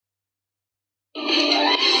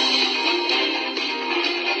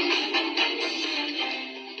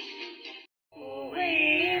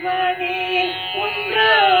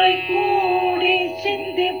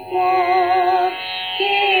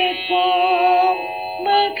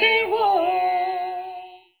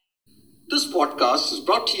podcast is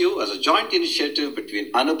brought to you as a joint initiative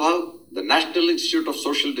between Anubhav, the National Institute of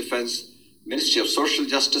Social Defense, Ministry of Social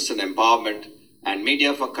Justice and Empowerment, and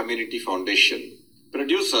Media for Community Foundation.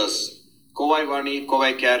 Producers, Kovai Vani,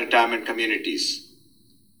 Kovai Care Retirement Communities.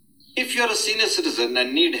 If you are a senior citizen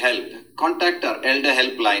and need help, contact our Elder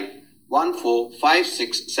Helpline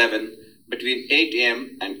 14567 between 8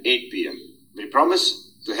 a.m. and 8 p.m. We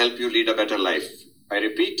promise to help you lead a better life. I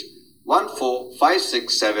repeat,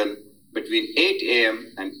 14567 between 8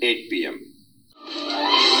 a.m. and 8 p.m.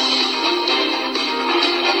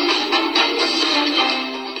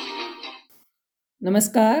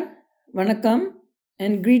 Namaskar, Vanakkam,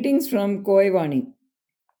 and greetings from Koivani.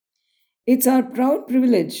 It's our proud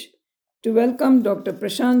privilege to welcome Dr.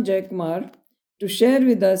 Prashant Jaikumar to share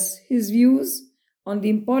with us his views on the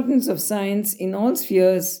importance of science in all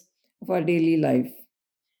spheres of our daily life.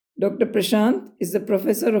 Dr. Prashant is the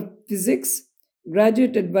Professor of Physics,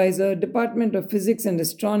 Graduate Advisor, Department of Physics and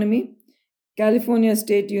Astronomy, California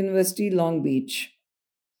State University, Long Beach.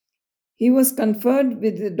 He was conferred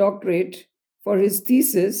with the doctorate for his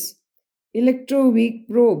thesis, Electroweak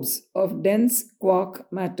Probes of Dense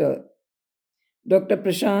Quark Matter. Dr.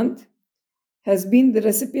 Prashant has been the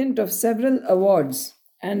recipient of several awards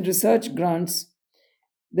and research grants,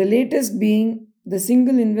 the latest being the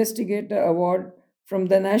Single Investigator Award from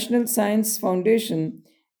the National Science Foundation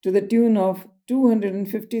to the tune of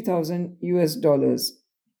 $250,000 US.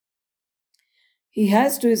 He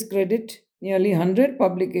has to his credit nearly 100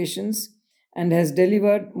 publications and has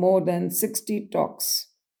delivered more than 60 talks.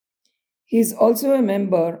 He is also a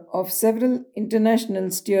member of several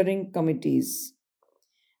international steering committees.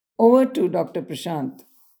 Over to Dr. Prashant.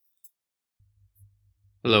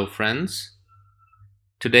 Hello, friends.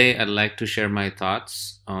 Today, I'd like to share my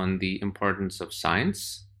thoughts on the importance of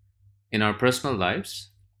science in our personal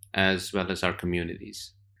lives as well as our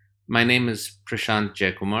communities. My name is Prashant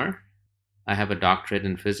Jaikumar. I have a doctorate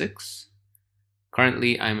in physics.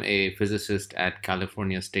 Currently, I'm a physicist at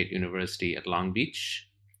California State University at Long Beach,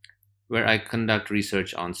 where I conduct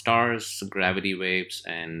research on stars, gravity waves,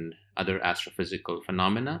 and other astrophysical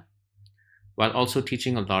phenomena, while also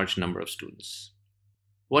teaching a large number of students.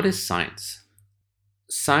 What is science?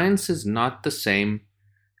 Science is not the same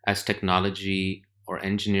as technology or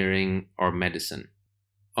engineering or medicine,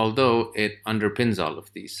 although it underpins all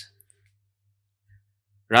of these.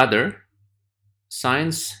 Rather,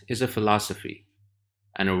 science is a philosophy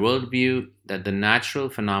and a worldview that the natural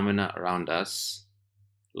phenomena around us,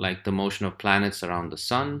 like the motion of planets around the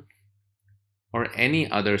sun, or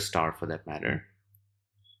any other star for that matter,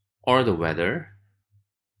 or the weather,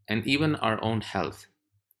 and even our own health,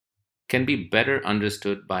 can be better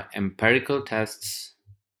understood by empirical tests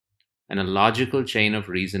and a logical chain of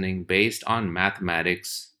reasoning based on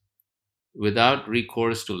mathematics without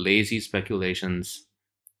recourse to lazy speculations,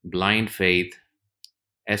 blind faith,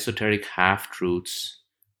 esoteric half-truths,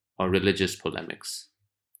 or religious polemics.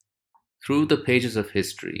 Through the pages of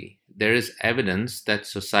history, there is evidence that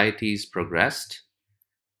societies progressed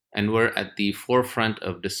and were at the forefront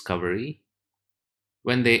of discovery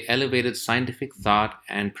when they elevated scientific thought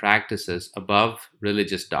and practices above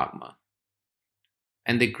religious dogma.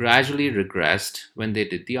 And they gradually regressed when they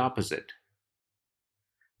did the opposite.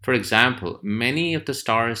 For example, many of the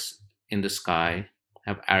stars in the sky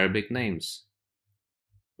have Arabic names,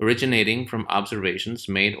 originating from observations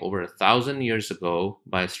made over 1,000 years ago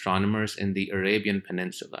by astronomers in the Arabian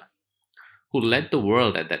Peninsula, who led the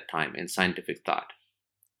world at that time in scientific thought.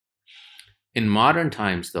 In modern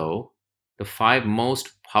times, though, the 5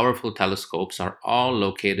 most powerful telescopes are all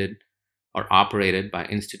located or operated by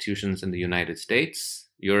institutions in the United States,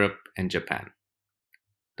 Europe, and Japan,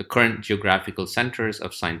 the current geographical centers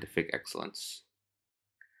of scientific excellence.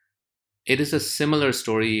 It is a similar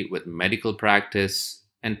story with medical practice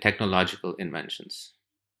and technological inventions.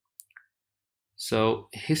 So,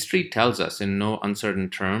 history tells us in no uncertain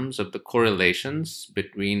terms of the correlations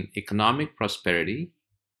between economic prosperity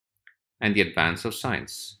and the advance of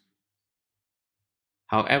science.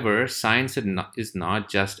 However, science is not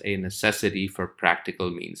just a necessity for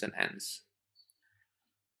practical means and ends.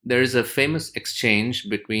 There is a famous exchange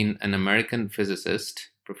between an American physicist,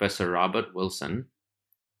 Professor Robert Wilson,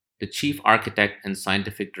 the chief architect and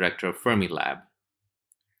scientific director of Fermilab,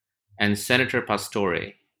 and Senator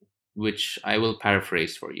Pastore, which I will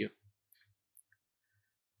paraphrase for you.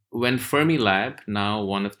 When Fermilab, now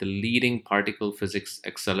one of the leading particle physics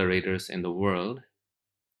accelerators in the world,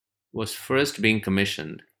 was first being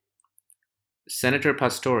commissioned, Senator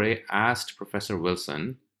Pastore asked Professor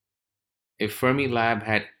Wilson if Fermilab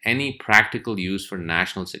had any practical use for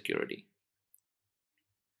national security.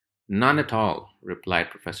 None at all,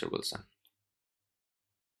 replied Professor Wilson.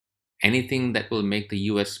 Anything that will make the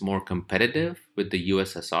US more competitive with the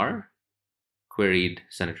USSR? Queried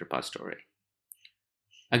Senator Pastore.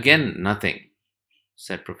 Again, nothing,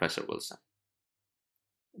 said Professor Wilson.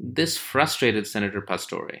 This frustrated Senator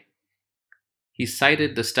Pastore. He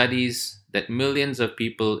cited the studies that millions of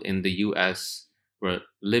people in the US were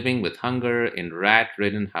living with hunger in rat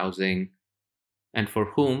ridden housing, and for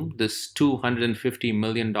whom this $250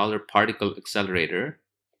 million particle accelerator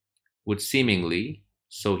would seemingly,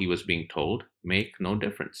 so he was being told, make no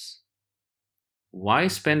difference. Why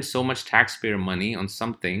spend so much taxpayer money on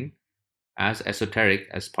something as esoteric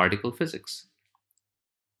as particle physics?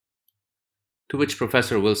 To which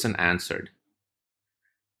Professor Wilson answered,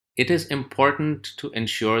 it is important to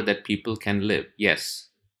ensure that people can live, yes,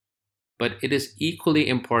 but it is equally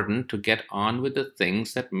important to get on with the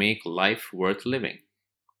things that make life worth living.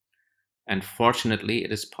 And fortunately,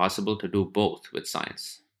 it is possible to do both with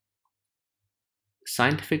science.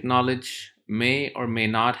 Scientific knowledge may or may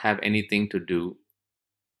not have anything to do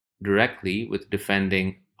directly with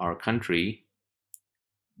defending our country,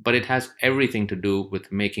 but it has everything to do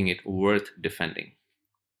with making it worth defending.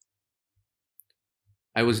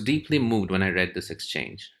 I was deeply moved when I read this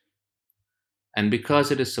exchange. And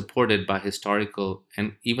because it is supported by historical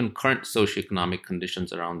and even current socioeconomic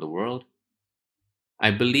conditions around the world,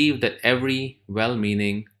 I believe that every well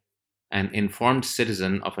meaning and informed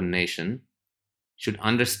citizen of a nation should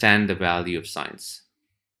understand the value of science.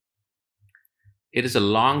 It is a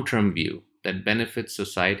long term view that benefits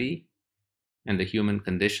society and the human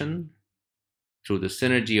condition through the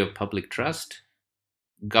synergy of public trust,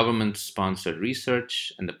 government sponsored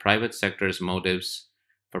research, and the private sector's motives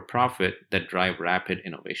for profit that drive rapid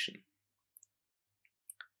innovation.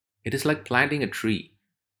 It is like planting a tree.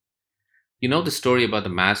 You know the story about the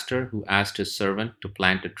master who asked his servant to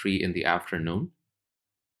plant a tree in the afternoon?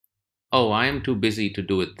 Oh, I am too busy to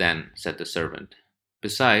do it then, said the servant.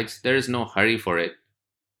 Besides, there is no hurry for it.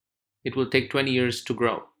 It will take 20 years to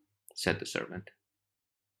grow, said the servant.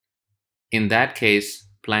 In that case,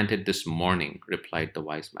 plant it this morning, replied the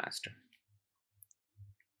wise master.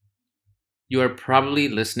 You are probably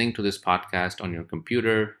listening to this podcast on your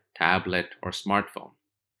computer, tablet, or smartphone.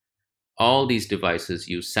 All these devices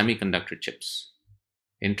use semiconductor chips.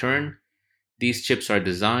 In turn, these chips are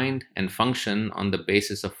designed and function on the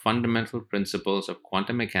basis of fundamental principles of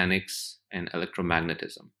quantum mechanics and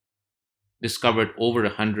electromagnetism, discovered over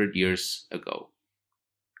 100 years ago.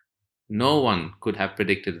 No one could have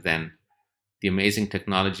predicted then the amazing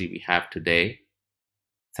technology we have today,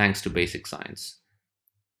 thanks to basic science.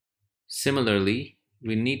 Similarly,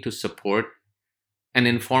 we need to support and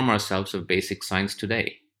inform ourselves of basic science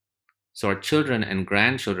today, so our children and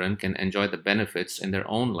grandchildren can enjoy the benefits in their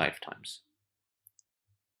own lifetimes.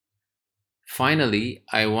 Finally,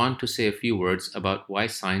 I want to say a few words about why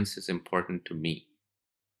science is important to me.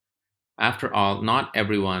 After all, not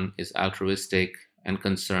everyone is altruistic and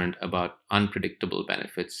concerned about unpredictable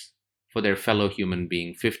benefits for their fellow human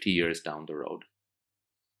being 50 years down the road.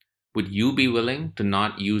 Would you be willing to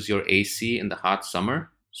not use your AC in the hot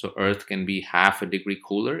summer so Earth can be half a degree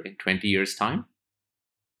cooler in 20 years' time?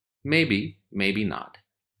 Maybe, maybe not.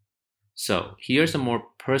 So, here's a more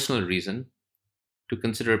personal reason to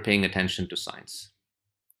consider paying attention to science.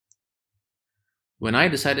 When I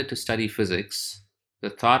decided to study physics, the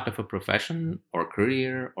thought of a profession or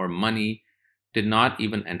career or money did not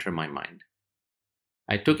even enter my mind.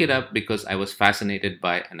 I took it up because I was fascinated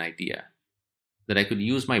by an idea that I could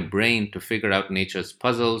use my brain to figure out nature's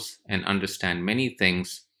puzzles and understand many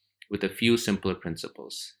things with a few simpler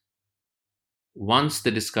principles. Once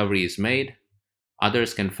the discovery is made,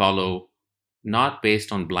 others can follow, not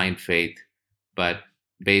based on blind faith, but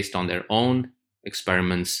based on their own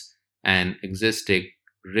experiments and existing,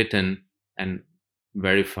 written, and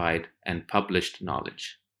verified and published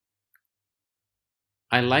knowledge.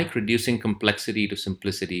 I like reducing complexity to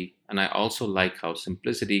simplicity, and I also like how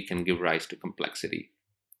simplicity can give rise to complexity.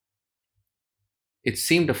 It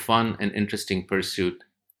seemed a fun and interesting pursuit,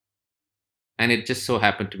 and it just so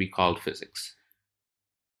happened to be called physics.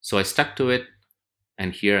 So I stuck to it,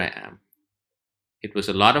 and here I am. It was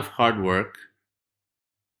a lot of hard work,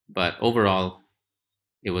 but overall,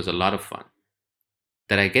 it was a lot of fun.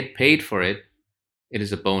 That I get paid for it, it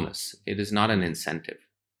is a bonus. It is not an incentive.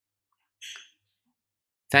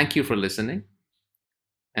 Thank you for listening,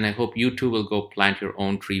 and I hope you too will go plant your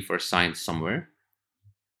own tree for science somewhere.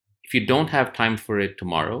 If you don't have time for it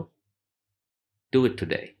tomorrow, do it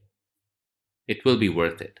today. It will be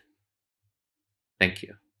worth it. Thank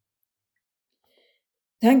you.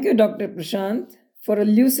 Thank you, Dr. Prashant, for a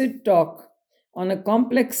lucid talk on a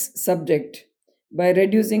complex subject by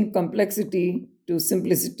reducing complexity to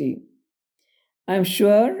simplicity. I'm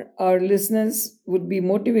sure our listeners would be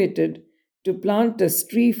motivated to plant a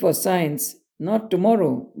tree for science, not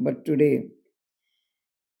tomorrow, but today.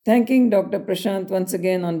 Thanking Dr. Prashant once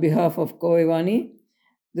again on behalf of Koivani.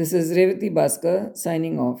 This is Revati Bhaskar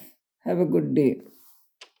signing off. Have a good day.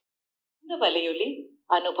 இந்த வலையொலி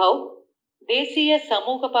அனுபவ் தேசிய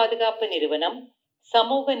சமூக பாதுகாப்பு நிறுவனம்,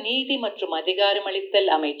 சமூக நீதி மற்றும் அதிகாரமளித்தல்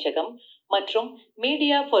அமைச்சகம் மற்றும்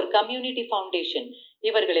மீடியா ஃபார் கம்யூனிட்டி ஃபவுண்டேஷன்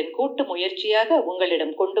இவர்களின் கூட்டு முயற்சியாக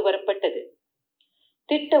உங்களிடம் கொண்டு வரப்பட்டது.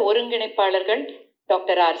 திட்ட ஒருங்கிணைப்பாளர்கள்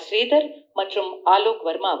டாக்டர் ஆர் ஸ்ரீதர் மற்றும் ஆலோக்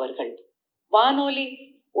வர்மா அவர்கள். வானொலி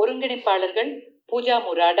ஒருங்கிணைப்பாளர்கள் பூஜா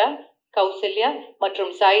முராடா, கௌசல்யா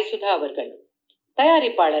மற்றும் சாய் சுதா அவர்கள்.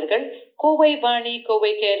 தயாரிப்பாளர்கள் Kovai Vani,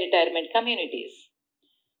 Kovai care retirement communities.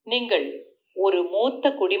 நீங்கள் ஒரு மூத்த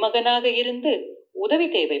குடிமகனாக இருந்து உதவி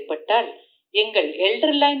தேவைப்பட்டால் எங்கள்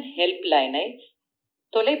எல்டர்லைன் ஹெல்ப் லைனை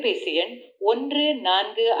தொலைபேசி எண்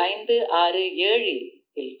 145667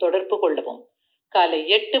 இல் தொடர்பு கொள்ளவும். காலை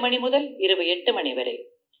 8 மணி முதல் இரவு 8 மணி வரை.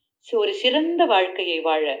 ஒரு சிறந்த வாழ்க்கையை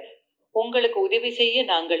வாழ உங்களுக்கு உதவி செய்ய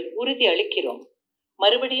நாங்கள் உறுதி அளிக்கிறோம்.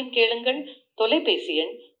 மறுபடியும் கேளுங்கள். தொலைபேசி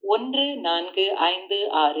எண்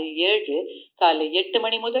 145667 காலை 8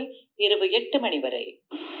 மணி முதல் இரவு 8 மணி வரை.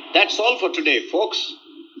 That's all for today, folks.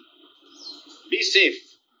 Be safe.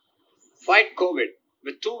 Fight COVID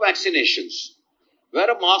with 2 vaccinations. Wear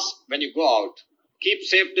a mask when you go out. Keep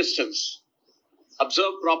safe distance.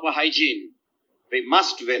 Observe proper hygiene. We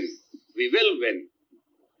must win. We will win.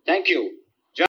 Thank you.